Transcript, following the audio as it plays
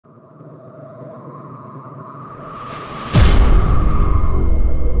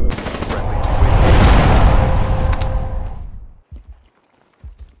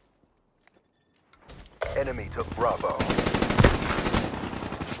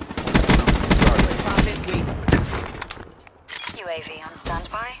UAV on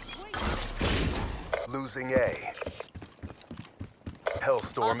standby. Losing A.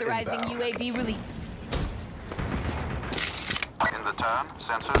 Hellstorm Authorizing inbound. UAV release. In the turn,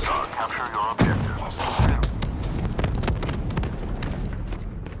 sensors are capture your objective.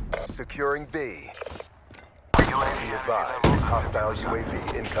 Securing B. UAV Be advised, hostile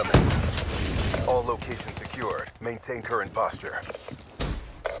UAV incoming. All locations secured. Maintain current posture.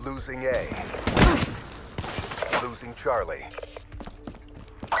 Losing A. Losing Charlie.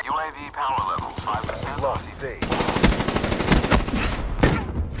 UAV power levels 5%. Lost C.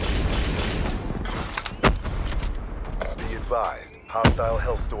 Be advised, hostile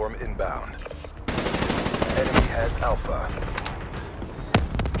Hellstorm inbound. Enemy has Alpha.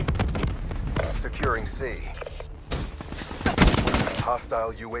 Securing C.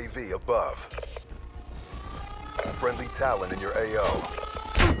 Hostile UAV above. Friendly Talon in your AO.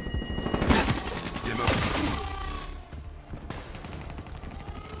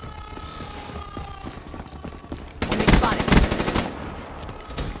 Enemy spotted.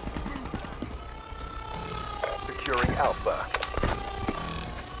 Securing Alpha.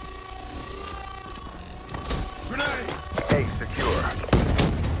 Grenade! A secure.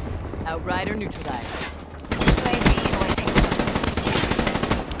 Outrider neutralized. UAV awaiting.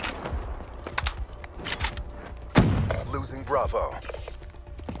 Losing Bravo.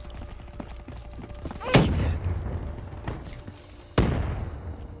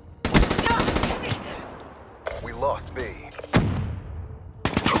 We lost B.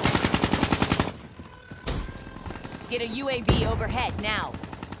 Get a UAV overhead now.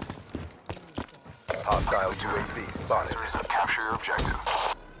 Hostile UAV spotted. Sensors and capture your objective.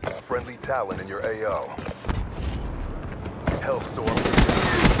 Friendly Talon in your AO. Hellstorm.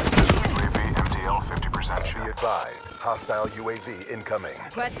 UAV MTL 50% Be check. advised, hostile UAV incoming.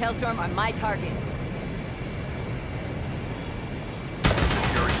 Quest Hellstorm on my target.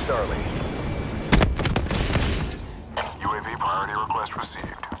 Securing Charlie. UAV priority request received.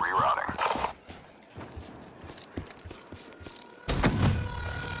 Rerouting.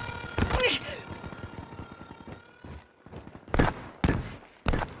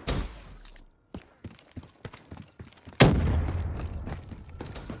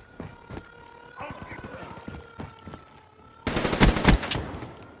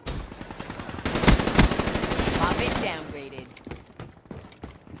 Pop it downgraded.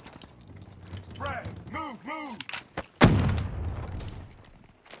 Frag! Move, move!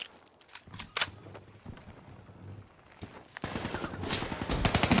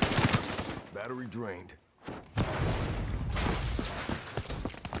 Battery drained.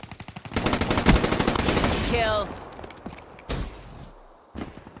 Kill.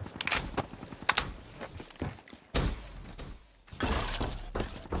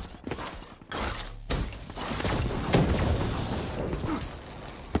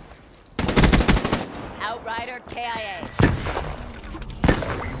 Outrider KIA.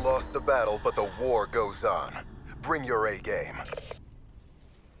 We lost the battle, but the war goes on. Bring your A game.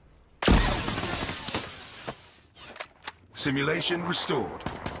 Simulation restored.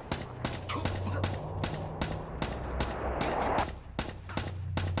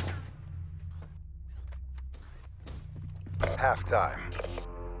 Halftime.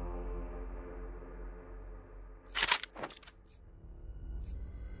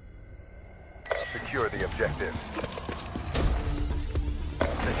 Secure the objectives.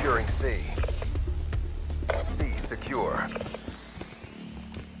 Securing C. C secure.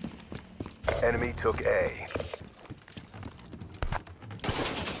 Enemy took A.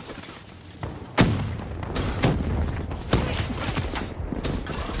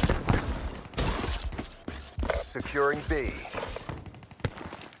 Securing B.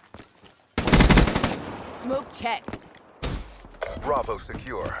 Smoke checked. Bravo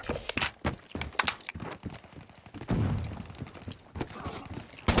secure.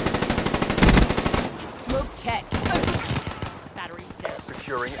 Smoke checked. Battery down.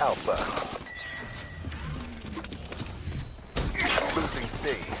 Securing Alpha. Losing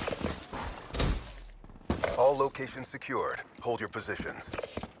C. All locations secured. Hold your positions.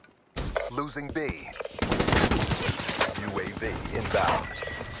 Losing B. UAV inbound.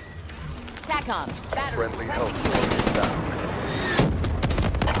 TACOM. Battery. Friendly Hellstorm inbound.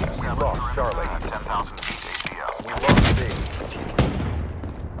 We lost Charlie. 10,000 feet ATL. We lost B.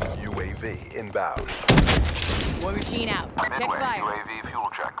 UAV inbound. War machine out. Check Midway, fire. UAV fuel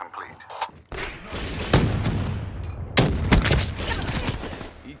check complete.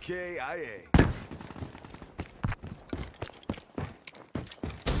 EKIA.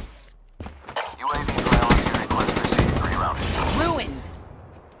 UAV priority request received. Rerouting. Ruined.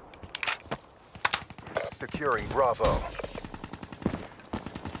 Securing Bravo.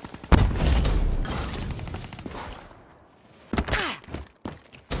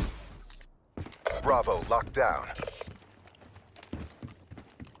 Bravo locked down.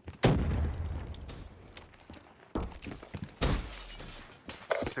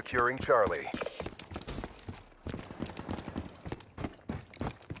 Securing Charlie.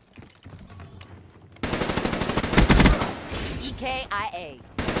 EKIA.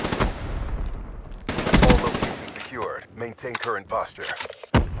 All locations secured. Maintain current posture.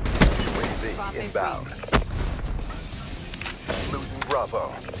 UAV Profit inbound. Losing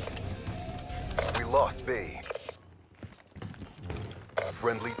Bravo. We lost B.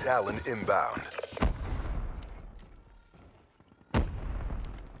 Friendly Talon inbound.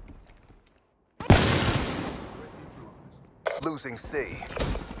 Losing C.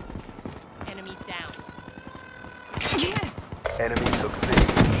 Enemy down. Enemy took C.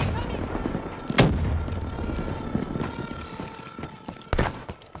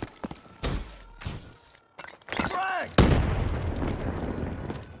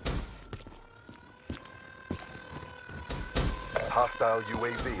 Hostile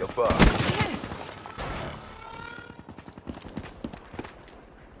UAV above.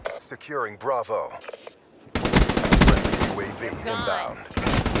 Securing Bravo. Friendly UAV inbound.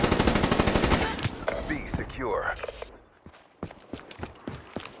 B secure.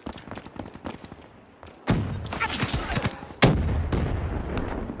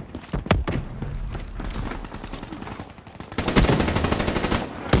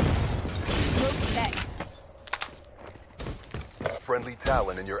 Smoke check. Friendly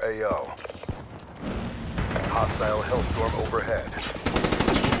Talon in your AO. Hostile Hellstorm overhead.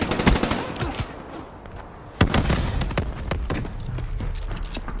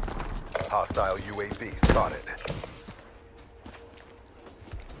 Hostile UAV spotted.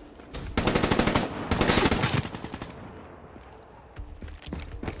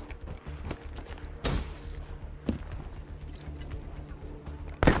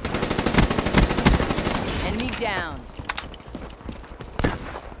 Enemy down.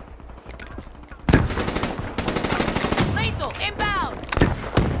 Lethal inbound.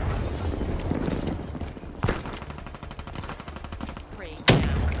 Prey down.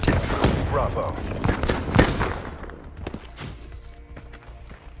 Bravo.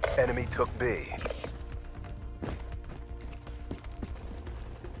 Enemy took B.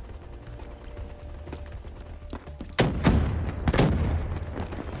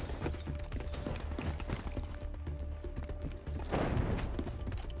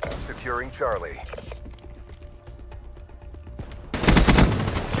 Securing Charlie.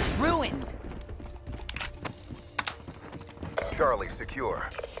 Ruined. Charlie secure.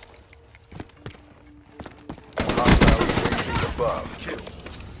 Hostile UAV above.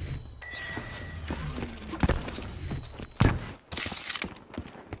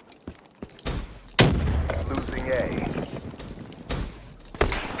 Losing A.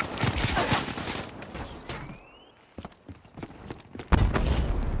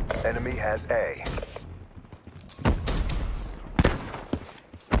 Enemy has A.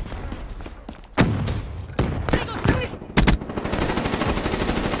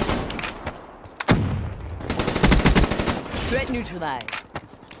 Threat neutralized.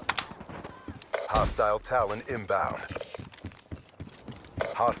 Hostile Talon inbound.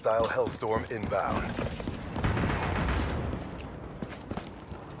 Hostile Hellstorm inbound.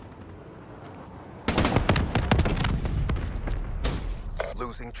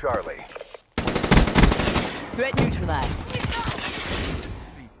 Losing Charlie. Threat neutralized.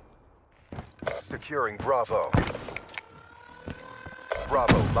 Securing Bravo.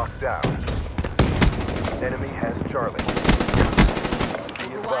 Bravo locked down. Enemy has Charlie. Be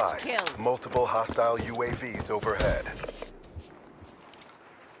Overwatch advised, kill. multiple hostile UAVs overhead.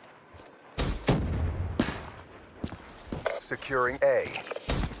 Securing A.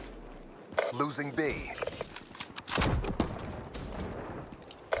 Losing B.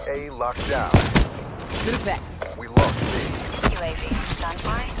 A locked down. Good effect. We lost B. UAV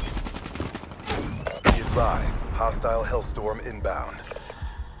standby. Be advised, hostile Hellstorm inbound.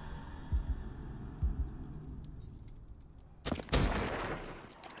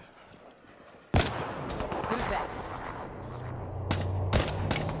 Good effect.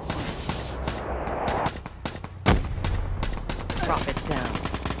 Profit down.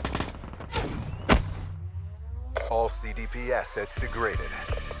 All CDP assets degraded.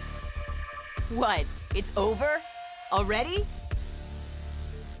 What? It's over? Already?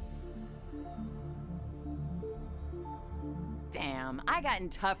 Damn, I got in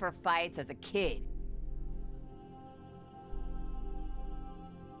tougher fights as a kid.